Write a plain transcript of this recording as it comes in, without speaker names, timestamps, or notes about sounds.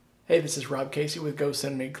Hey, this is Rob Casey with Go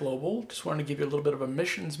Send Me Global. Just wanted to give you a little bit of a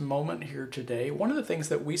missions moment here today. One of the things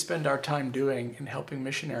that we spend our time doing in helping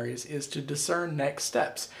missionaries is to discern next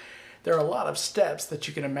steps. There are a lot of steps that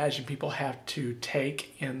you can imagine people have to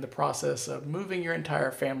take in the process of moving your entire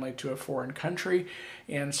family to a foreign country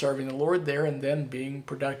and serving the Lord there and then being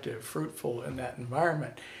productive, fruitful in that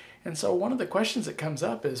environment. And so one of the questions that comes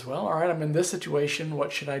up is, well, all right, I'm in this situation,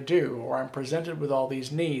 what should I do? Or I'm presented with all these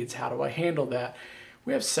needs, how do I handle that?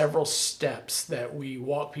 We have several steps that we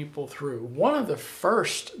walk people through. One of the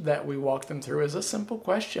first that we walk them through is a simple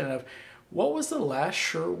question of, what was the last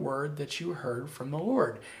sure word that you heard from the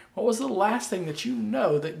Lord? What was the last thing that you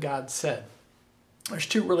know that God said? There's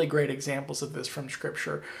two really great examples of this from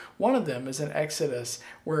Scripture. One of them is in Exodus,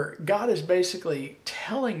 where God is basically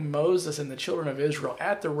telling Moses and the children of Israel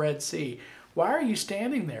at the Red Sea, why are you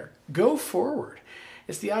standing there? Go forward.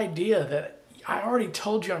 It's the idea that I already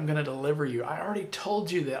told you I'm going to deliver you. I already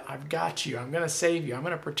told you that I've got you. I'm going to save you. I'm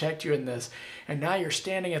going to protect you in this. And now you're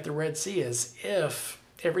standing at the Red Sea as if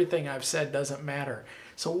everything I've said doesn't matter.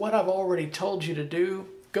 So what I've already told you to do,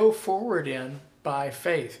 go forward in by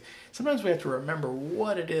faith. Sometimes we have to remember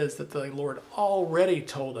what it is that the Lord already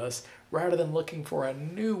told us rather than looking for a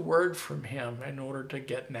new word from Him in order to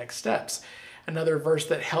get next steps. Another verse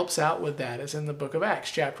that helps out with that is in the book of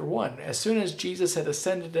Acts, chapter 1. As soon as Jesus had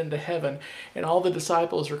ascended into heaven and all the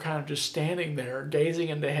disciples were kind of just standing there gazing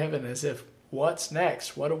into heaven as if, what's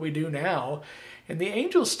next? What do we do now? And the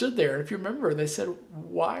angels stood there. And if you remember, they said,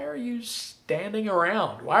 why are you standing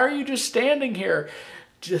around? Why are you just standing here?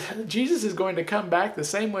 Jesus is going to come back the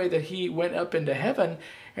same way that He went up into heaven.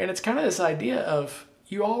 And it's kind of this idea of,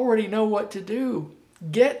 you already know what to do.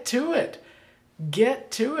 Get to it.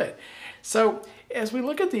 Get to it. So as we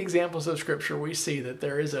look at the examples of Scripture, we see that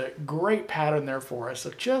there is a great pattern there for us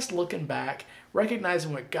of just looking back,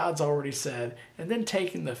 recognizing what God's already said, and then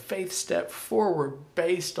taking the faith step forward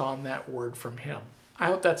based on that word from Him. I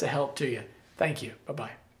hope that's a help to you. Thank you.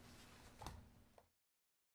 Bye-bye.